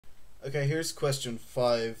Okay, here's question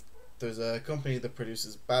 5. There's a company that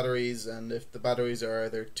produces batteries, and if the batteries are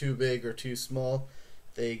either too big or too small,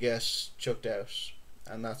 they get chucked out.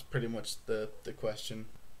 And that's pretty much the question.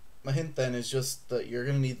 My hint then is just that you're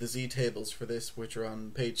going to need the Z tables for this, which are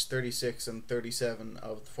on page 36 and 37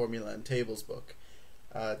 of the Formula and Tables book.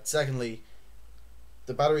 Secondly,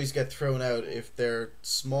 the batteries get thrown out if they're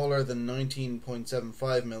smaller than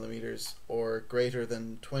 19.75 millimeters or greater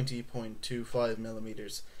than 20.25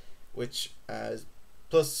 millimeters, which is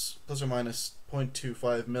plus or minus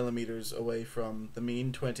 0.25 millimeters away from the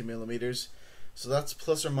mean 20 millimeters. So that's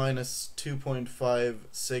plus or minus 2.5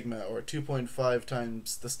 sigma, or 2.5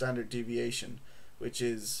 times the standard deviation, which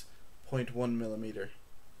is 0.1 millimeter.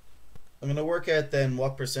 I'm going to work out then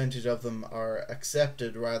what percentage of them are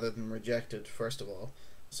accepted rather than rejected first of all.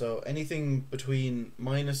 So anything between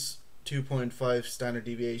minus 2.5 standard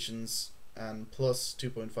deviations and plus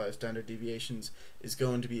 2.5 standard deviations is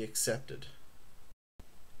going to be accepted.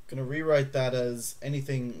 I'm going to rewrite that as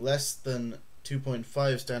anything less than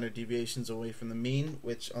 2.5 standard deviations away from the mean,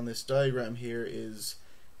 which on this diagram here is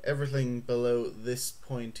everything below this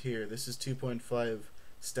point here. This is 2.5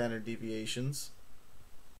 standard deviations.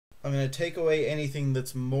 I'm going to take away anything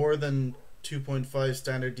that's more than 2.5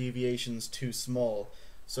 standard deviations too small.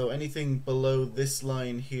 So anything below this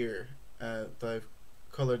line here that I've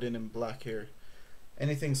colored in black here,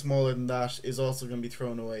 anything smaller than that is also going to be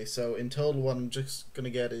thrown away. So in total what I'm just going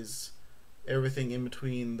to get is everything in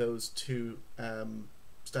between those two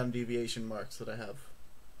standard deviation marks that I have.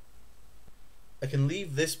 I can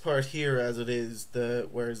leave this part here as it is,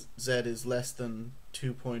 where Z is less than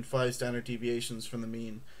 2.5 standard deviations from the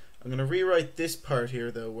mean. I'm going to rewrite this part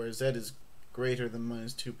here though, where Z is greater than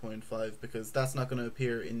minus 2.5, because that's not going to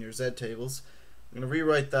appear in your Z tables. I'm going to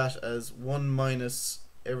rewrite that as 1 minus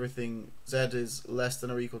everything Z is less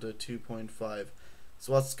than or equal to 2.5.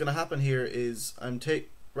 So what's going to happen here is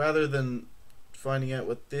rather than finding out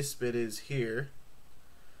what this bit is here,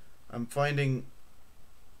 I'm finding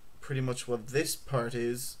pretty much what this part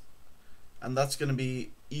is, and that's going to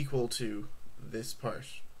be equal to this part.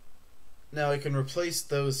 Now I can replace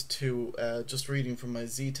those two just reading from my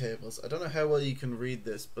Z tables. I don't know how well you can read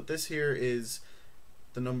this, but this here is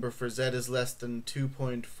the number for Z is less than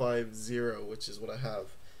 2.50, which is what I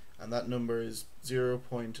have, and that number is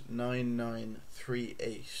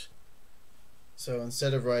 0.9938. So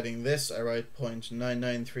instead of writing this, I write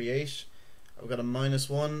 0.9938. I've got a minus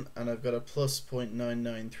 1 and I've got a plus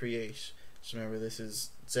 0.9938. So remember, this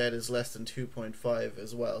is Z is less than 2.5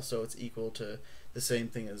 as well, so it's equal to the same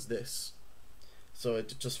thing as this. So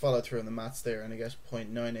it just followed through in the maths there, and I get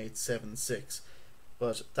 0.9876.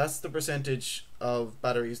 But that's the percentage of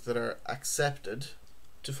batteries that are accepted.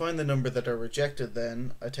 To find the number that are rejected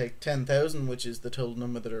then, I take 10,000, which is the total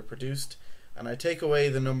number that are produced, and I take away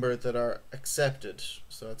the number that are accepted.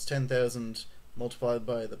 So it's 10,000 multiplied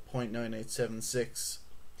by the 0.9876,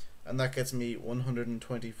 and that gets me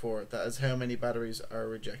 124. That is how many batteries are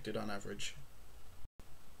rejected on average.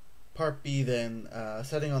 Part B then,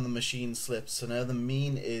 setting on the machine slips. So now the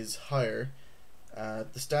mean is higher, the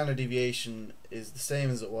standard deviation is the same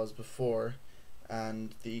as it was before,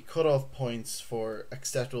 and the cutoff points for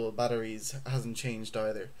acceptable batteries hasn't changed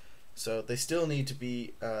either. So they still need to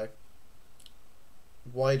be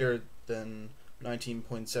wider than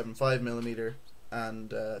 19.75 millimeter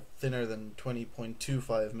and thinner than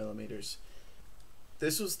 20.25 millimeters.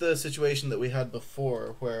 This was the situation that we had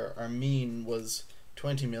before, where our mean was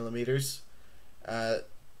 20 millimeters.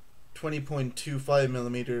 20.25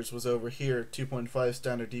 millimeters was over here, 2.5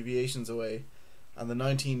 standard deviations away, and the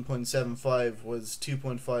 19.75 was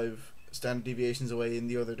 2.5 standard deviations away in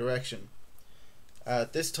the other direction.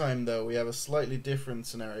 This time though, we have a slightly different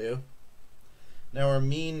scenario. Now our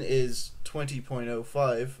mean is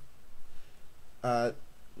 20.05. Now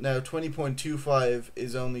 20.25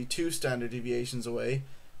 is only 2 standard deviations away.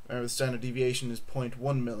 Remember, the standard deviation is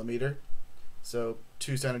 0.1 millimeter, so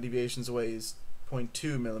 2 standard deviations away is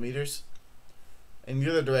 0.2 millimeters. In the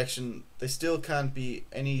other direction, they still can't be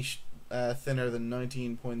any thinner than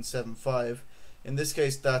 19.75. In this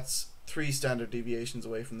case, that's 3 standard deviations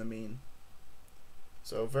away from the mean.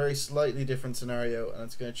 So a very slightly different scenario, and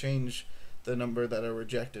it's going to change the number that are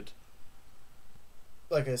rejected.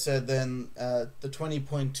 Like I said then, the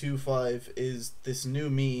 20.25 is this new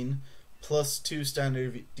mean plus 2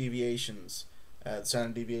 standard deviations, the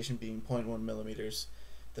standard deviation being 0.1 millimeters.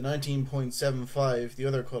 The 19.75, the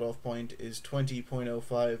other cutoff point, is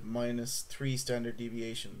 20.05 minus 3 standard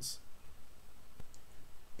deviations.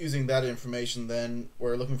 Using that information then,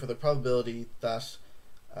 we're looking for the probability that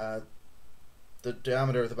the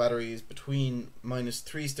diameter of the battery is between minus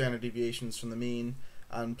 3 standard deviations from the mean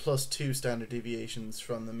and plus 2 standard deviations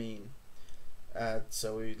from the mean.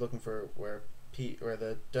 So we're looking for where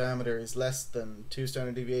the diameter is less than 2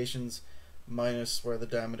 standard deviations minus where the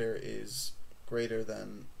diameter is greater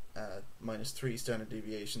than minus 3 standard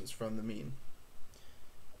deviations from the mean.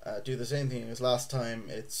 Do the same thing as last time.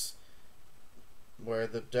 It's where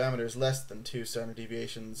the diameter is less than 2 standard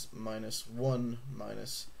deviations minus 1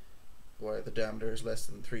 minus where the diameter is less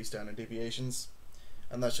than 3 standard deviations,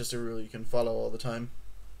 and that's just a rule you can follow all the time.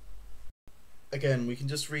 Again, we can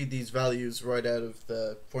just read these values right out of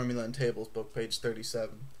the Formula and Tables book, page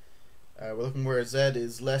 37. We're looking where z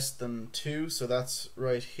is less than 2, so that's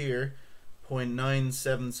right here,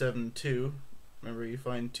 0.9772. Remember, you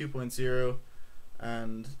find 2.0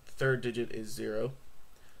 and the third digit is 0.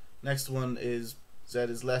 Next one is z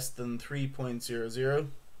is less than 3.00.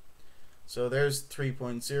 So there's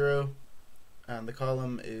 3.0, and the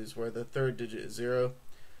column is where the third digit is 0.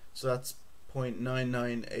 So that's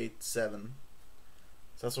 0.9987.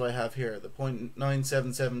 So that's what I have here. The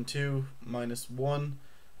 0.9772 minus 1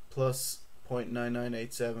 plus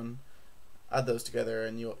 0.9987. Add those together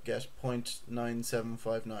and you'll get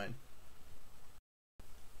 0.9759.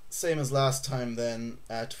 Same as last time then,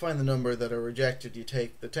 to find the number that are rejected, you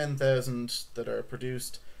take the 10,000 that are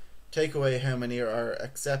produced, take away how many are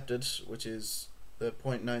accepted, which is the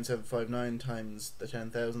 0.9759 times the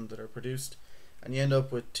 10,000 that are produced, and you end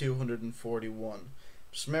up with 241.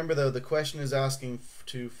 Just remember though, the question is asking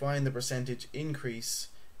to find the percentage increase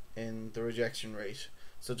in the rejection rate.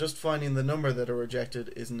 So just finding the number that are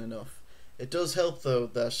rejected isn't enough. It does help though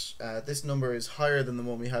that this number is higher than the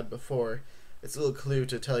one we had before. It's a little clue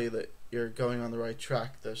to tell you that you're going on the right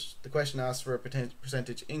track, that the question asks for a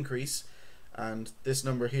percentage increase, and this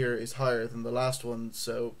number here is higher than the last one,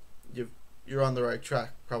 so you're on the right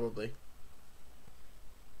track probably.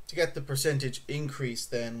 To get the percentage increase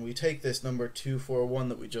then, we take this number 241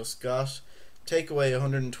 that we just got, take away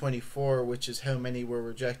 124, which is how many were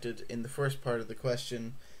rejected in the first part of the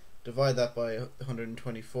question, divide that by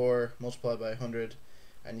 124, multiply by 100,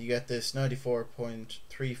 and you get this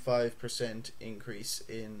 94.35% increase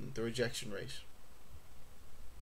in the rejection rate.